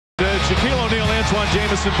Shaquille O'Neal and Antoine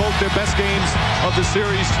Jamison, both their best games of the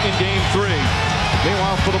series in Game 3.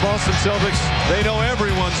 Meanwhile, for the Boston Celtics, they know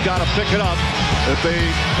everyone's got to pick it up if they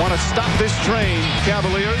want to stop this train.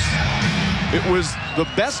 Cavaliers, it was the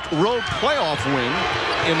best road playoff win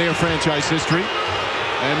in their franchise history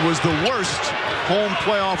and was the worst home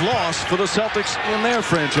playoff loss for the Celtics in their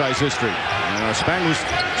franchise history. And our Spanish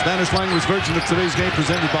language version of today's game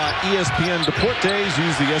presented by ESPN Deportes.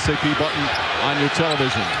 Use the SAP button on your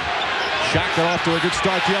television. Shaq got off to a good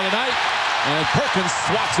start the other night, and Perkins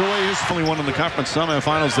swats away his only one in the conference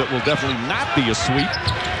semifinals that will definitely not be a sweep.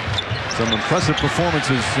 Some impressive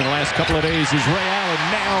performances in the last couple of days as Ray Allen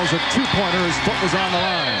nails a two-pointer. His foot was on the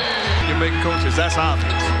line. You make coaches, that's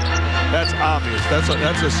obvious. That's obvious. That's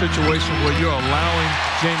a situation where you're allowing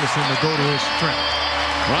Jamison to go to his strength.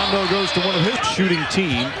 Rondo goes to one of his shooting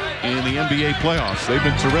team in the NBA playoffs. They've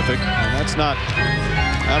been terrific, and that's not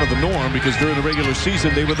out of the norm because during the regular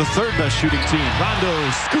season they were the third best shooting team. Rondo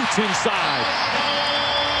scoots inside.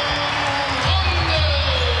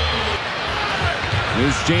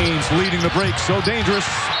 Here's James leading the break. So dangerous.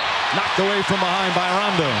 Knocked away from behind by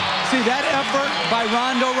Rondo. See that effort by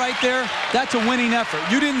Rondo right there? That's a winning effort.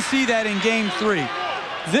 You didn't see that in Game 3.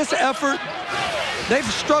 This effort, they've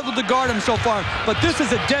struggled to guard him so far, but this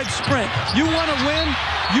is a dead sprint. You want to win,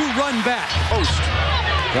 you run back. Post.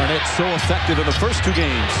 Garnett so effective in the first two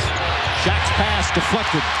games. Shaq's pass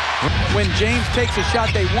deflected. When James takes a shot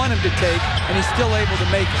they want him to take, and he's still able to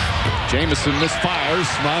make it. Jamison misfires.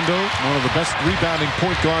 Rondo, one of the best rebounding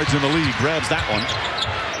point guards in the league, grabs that one.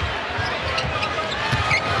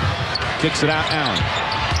 Kicks it out, Allen.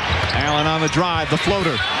 Allen on the drive, the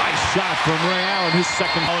floater. Nice shot from Ray Allen, his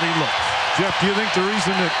second quality look. Jeff, do you think the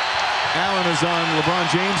reason that Allen is on LeBron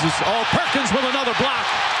James is... Oh, Perkins with another block.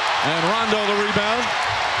 And Rondo the rebound.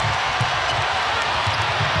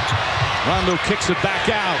 Rondo kicks it back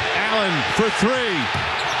out. Allen for three.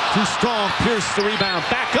 Too strong, Pierce the rebound.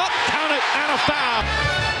 Back up, count it, and a foul.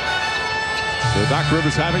 So Doc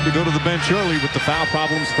Rivers having to go to the bench early with the foul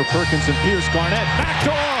problems for Perkins and Pierce. Garnett,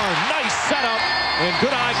 backdoor, nice setup, and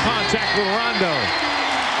good eye contact with Rondo.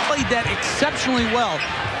 Played that exceptionally well.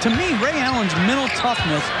 To me, Ray Allen's mental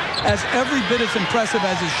toughness as every bit as impressive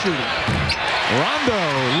as his shooting. Rondo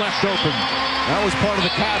left open. That was part of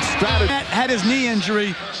the Cavs' strategy. Garnett had his knee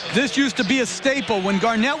injury. This used to be a staple. When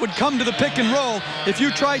Garnett would come to the pick and roll, if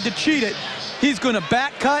you tried to cheat it, he's going to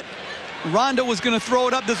back cut. Rondo was going to throw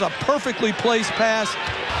it up. This is a perfectly placed pass.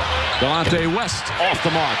 Delonte West off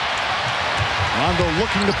the mark. Rondo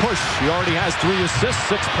looking to push. He already has 3 assists,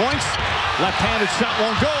 6 points. Left-handed shot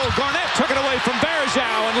won't go. Garnett took it away from Bergeau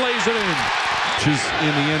and lays it in. Which is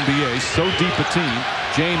in the NBA, so deep a team.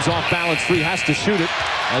 James off balance 3 has to shoot it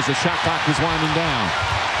as the shot clock is winding down.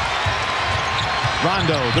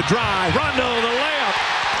 Rondo, the drive. Rondo, the layup.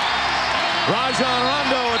 Rajon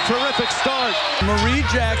Rondo, a terrific start. Marie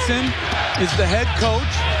Jackson is the head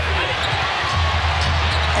coach.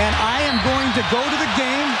 And I am going to go to the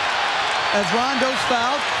game as Rondo's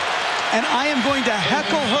fouled. And I am going to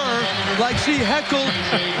heckle her like she heckled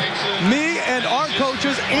me and our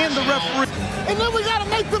coaches and the referee. And then we got to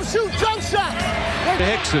make them shoot jump shots.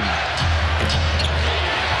 Hickson.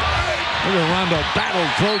 Look at Rondo,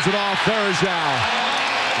 battled, throws it off, Bergeau.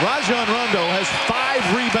 Rajon Rondo has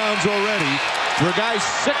 5 rebounds already. For a guy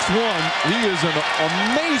 6'1", he is an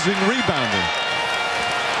amazing rebounder.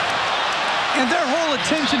 And their whole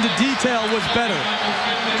attention to detail was better.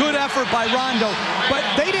 Good effort by Rondo, but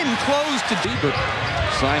they didn't close to deep.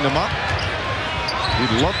 Signed him up.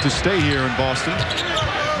 He'd love to stay here in Boston.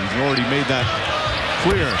 He's already made that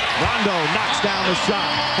clear. Rondo knocks down the shot.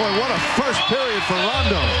 Boy, what a first period for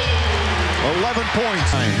Rondo. 11 points.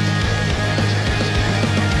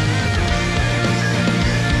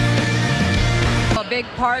 A big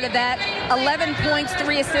part of that. 11 points,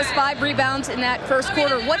 3 assists, 5 rebounds in that first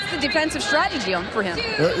quarter. What's the defensive strategy for him?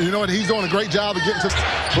 You know what? He's doing a great job of getting to...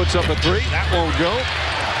 Puts up a 3. That won't go.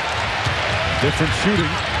 Different shooting.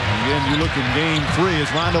 Again, you look in Game 3 as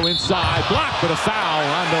Rondo inside. Blocked, but a foul.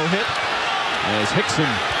 Rondo hit as Hickson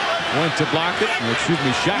went to block it. Excuse me,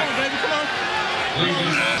 Shaq. Come on, baby, come on.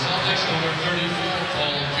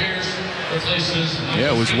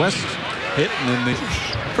 Yeah, it was West hit, and then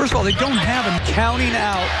First of all, they don't have him counting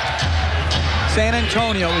out. San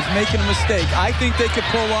Antonio is making a mistake. I think they could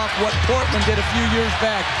pull off what Portland did a few years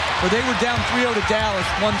back, where they were down 3-0 to Dallas,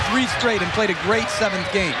 won 3 straight, and played a great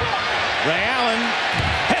 7th game. Ray Allen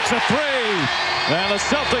hits a 3, and the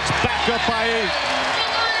Celtics back up by 8.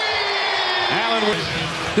 Allen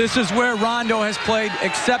with... This is where Rondo has played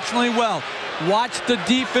exceptionally well. Watched the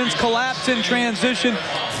defense collapse in transition,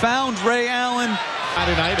 found Ray Allen.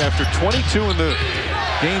 Tonight after 22 in the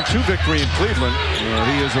Game 2 victory in Cleveland.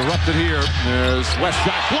 He has erupted here. There's West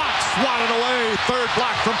shot blocked, swatted away. Third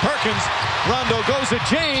block from Perkins. Rondo goes at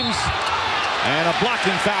James. And a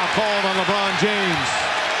blocking foul called on LeBron James.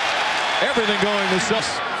 Everything going to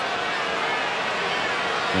Celtics.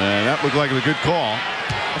 And that looked like a good call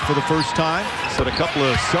for the first time. Set a couple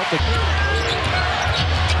of Celtics.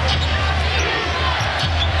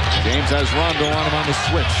 James has Rondo on him on the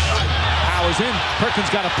switch. Powers in.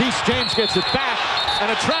 Perkins got a piece. James gets it back. And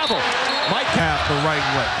a travel. Mike half the right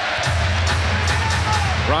way.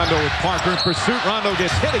 Rondo with Parker in pursuit. Rondo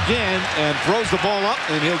gets hit again and throws the ball up,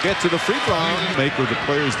 and he'll get to the free throw. Make with the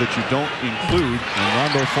players that you don't include. And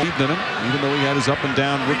Rondo believed in him, even though he had his up and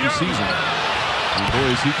down rookie season. And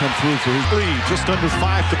boy, has he come through for his lead. Just under 5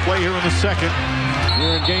 to play here in the second.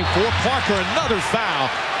 Here in game 4, Parker, another foul.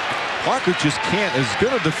 Parker just can't as good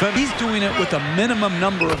a defender. He's doing it with a minimum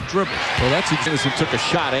number of dribbles. Well, that's exactly. Took a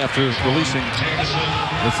shot after releasing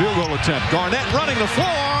the field goal attempt. Garnett running the floor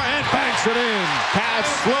and banks it in. Cavs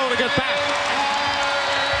slow to get back.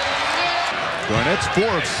 Garnett's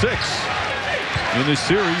 4 of 6 in this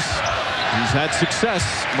series. He's had success.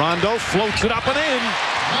 Rondo floats it up and in.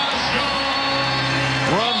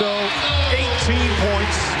 Rondo, 18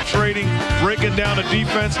 points. Trading, breaking down the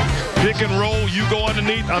defense, pick and roll. You go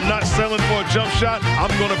underneath. I'm not selling for a jump shot.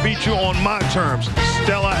 I'm going to beat you on my terms.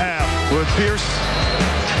 Stellar half. With Pierce,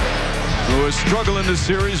 who has struggled in this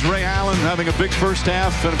series. Ray Allen having a big first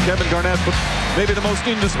half, and Kevin Garnett. But maybe the most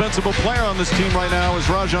indispensable player on this team right now is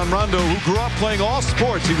Rajon Rondo, who grew up playing all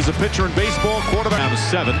sports. He was a pitcher in baseball, quarterback. Down to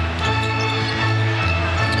 7.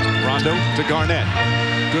 Rondo to Garnett.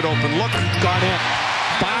 Good open look. Garnett.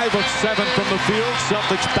 5 of 7 from the field.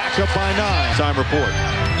 Celtics back up by 9. Time report.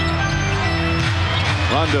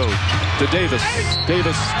 Rondo to Davis.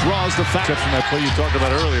 Davis draws the foul. Except from that play you talked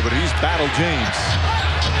about earlier, but he's battled James.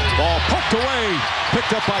 Ball poked away.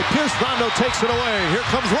 Picked up by Pierce. Rondo takes it away. Here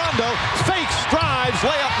comes Rondo. Fakes, drives,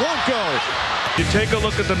 layup won't go. You take a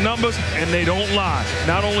look at the numbers, and they don't lie.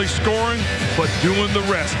 Not only scoring, but doing the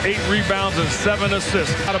rest. 8 rebounds and 7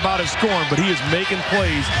 assists. Not about his scoring, but he is making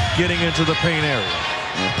plays getting into the paint area.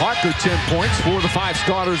 Parker 10 points for the 5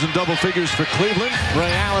 starters in double figures for Cleveland.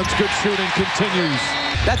 Ray Allen's good shooting continues.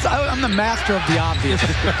 I'm the master of the obvious.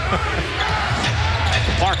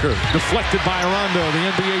 Parker deflected by Rondo.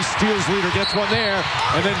 The NBA steals leader gets one there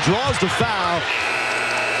and then draws the foul.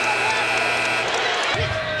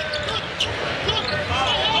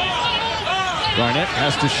 Garnett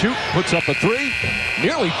has to shoot, puts up a 3,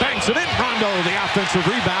 nearly banks it in. Rondo, the offensive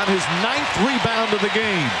rebound, his 9th rebound of the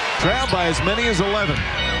game. Trailed by as many as 11.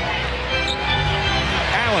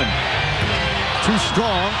 Allen, too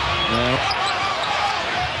strong.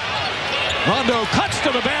 Rondo cuts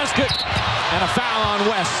to the basket, and a foul on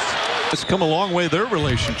West. It's come a long way, their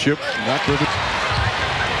relationship. 2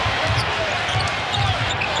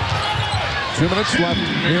 minutes left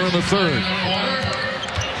here in the third.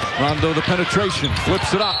 Rondo the penetration,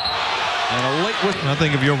 flips it up, and a late with. I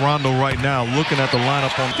think if you're Rondo right now, looking at the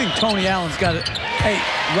lineup on. I think Tony Allen's got it. Hey,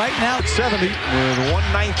 right now It's 70 with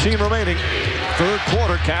 1:19 remaining. Third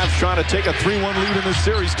quarter, Cavs trying to take a 3-1 lead in this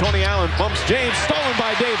series. Tony Allen bumps James, stolen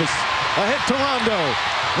by Davis. A hit to Rondo.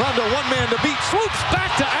 Rondo, one man to beat, swoops back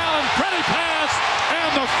to Allen. Pretty pass,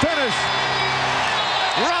 and the finish.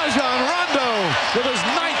 Rajon Rondo with his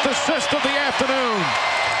 9th assist of the afternoon.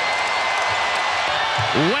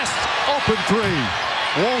 West open 3.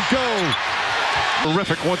 Won't go.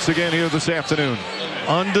 Terrific once again here this afternoon.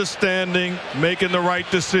 Understanding, making the right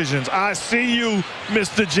decisions. I see you,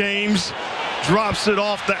 Mr. James. Drops it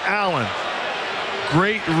off to Allen.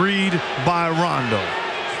 Great read by Rondo.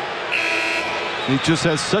 He just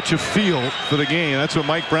has such a feel for the game. That's what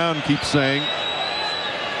Mike Brown keeps saying.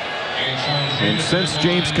 And since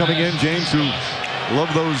James coming in, James, who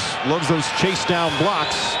loves those chase down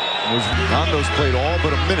blocks, Rondo's played all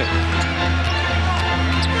but a minute.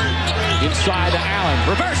 Inside to Allen.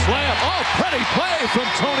 Reverse layup. Oh, pretty play from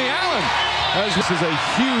Tony Allen. As this is a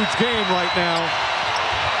huge game right now.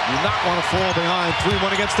 Do not want to fall behind.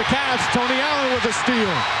 3-1 against the Cavs. Tony Allen with a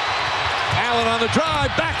steal. Allen on the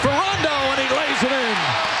drive. Back for Rondo, and he lays it in.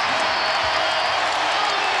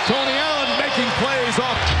 Tony Allen making plays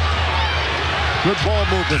off. Good ball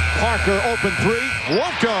movement. Parker open 3.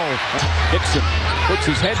 Won't go. Dixon puts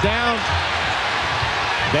his head down.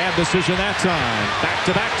 Bad decision that time.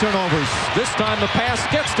 Back-to-back turnovers. This time the pass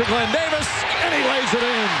gets to Glenn Davis, and he lays it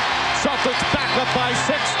in. Celtics back up by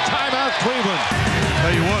 6. Timeout, Cleveland.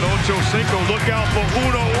 Tell you what, Ocho Cinco, look out for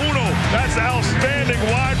Uno. That's outstanding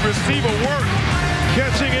wide receiver work.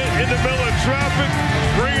 catching it in the middle of traffic,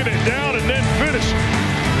 bringing it down, and then finishing.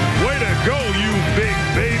 Way to go, you big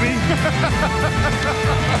baby.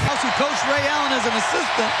 Also, Coach Ray Allen as an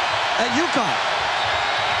assistant at UConn.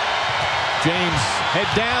 James, head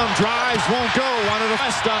down, drives, won't go. Wanted a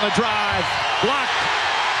rest on the drive. Block.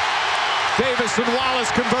 Davis and Wallace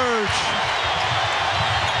converge.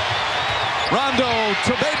 Rondo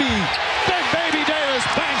to Baby. Big Baby Davis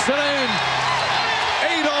banks it in.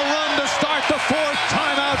 8-0 run to start the fourth.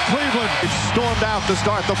 Timeout, Cleveland. It stormed out to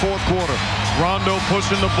start the fourth quarter. Rondo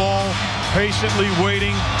pushing the ball, patiently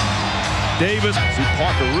waiting. Davis. See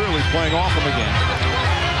Parker really playing off him again.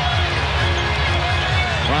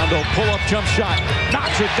 Rondo pull-up jump shot.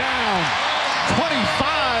 Knocks it down.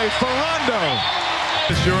 25 for Rondo.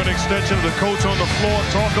 You're an extension of the coach on the floor.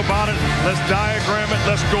 Talk about it. Let's diagram it.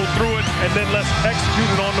 Let's go through it. And then let's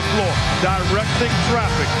execute it on the floor. Directing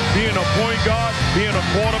traffic. Being a point guard. Being a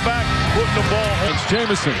quarterback. Putting the ball home. It's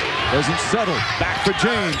Jamison. Doesn't settle. Back for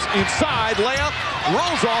James. Inside. Layup.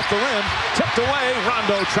 Rolls off the rim. Tipped away.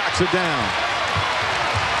 Rondo tracks it down.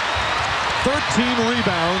 13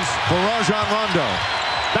 rebounds for Rajon Rondo.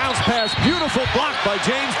 Bounce pass. Beautiful block by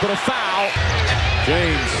James, but a foul.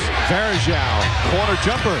 James. Varejao. Corner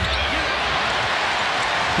jumper.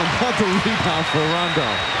 Another rebound for Rondo.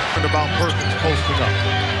 And about Perkins posting up.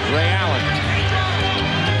 Ray Allen.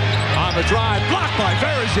 On the drive. Blocked by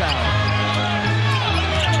Varejao.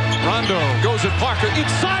 Rondo goes at Parker.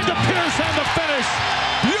 Inside to Pierce and the finish.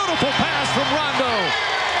 Beautiful pass from Rondo.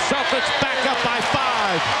 Celtics back up by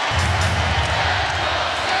 5.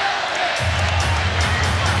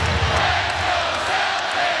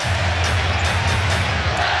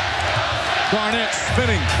 Garnett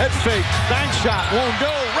spinning, head fake, bank shot, won't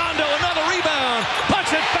go. Rondo, another rebound,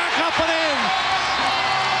 puts it back up and in.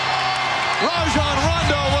 Rajon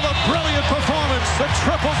Rondo with a brilliant performance, the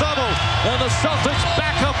triple-double, and the Celtics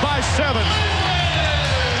back up by 7.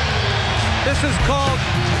 This is called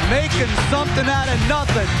making something out of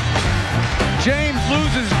nothing. James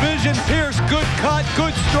loses vision. Pierce, good cut,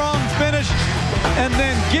 good strong finish, and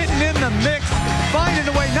then getting in the mix, finding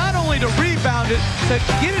a way not only to rebound it, to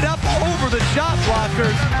get it up over the shot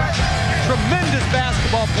blockers. Tremendous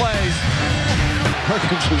basketball plays.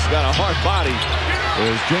 Perkins has got a hard body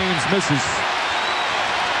as James misses.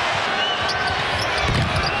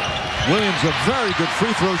 Williams, a very good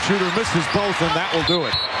free throw shooter, misses both, and that will do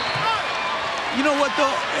it. You know what,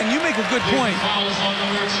 though, and you make a good point.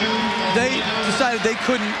 They decided they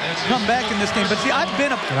couldn't come back in this game. But see, I've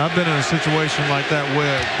been in a situation like that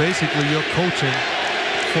where basically you're coaching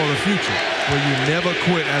for the future, where you never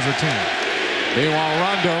quit as a team. Meanwhile,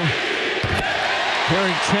 Rondo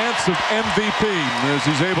carrying chance of MVP as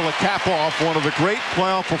he's able to cap off one of the great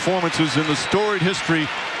playoff performances in the storied history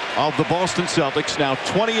of the Boston Celtics. Now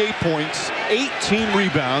 28 points, 18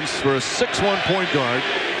 rebounds for a 6'1" point guard.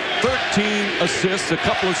 13 assists, a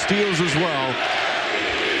couple of steals as well.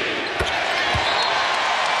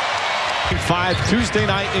 5 Tuesday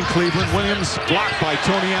night in Cleveland. Williams blocked by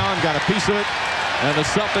Tony Allen, got a piece of it, and the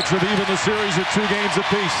Celtics have evened the series at 2 games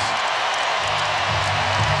apiece.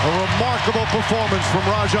 A remarkable performance from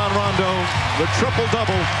Rajon Rondo, the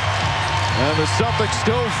triple-double, and the Celtics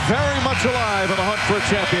still very much alive in the hunt for a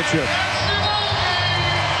championship.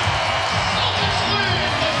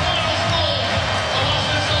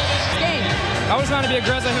 I was trying to be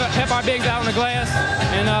aggressive, help our bigs out on the glass,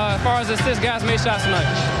 and as far as assists, guys made shots tonight.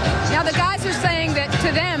 Now the guys are saying that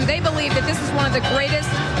to them, they believe that this is one of the greatest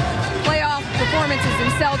playoff performances in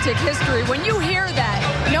Celtic history. When you hear that,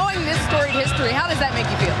 knowing this storied history, how does that make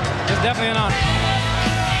you feel? It's definitely an honor.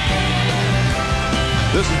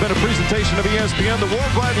 This has been a presentation of ESPN, the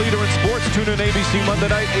worldwide leader in sports. Tune in ABC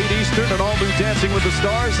Monday night, 8 Eastern, and all new Dancing with the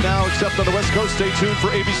Stars. Now, except on the West Coast, stay tuned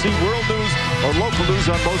for ABC World News or local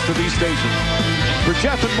news on most of these stations. For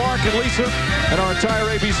Jeff and Mark and Lisa and our entire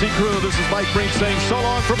ABC crew, this is Mike Breen saying so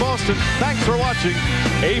long from Boston. Thanks for watching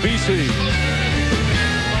ABC.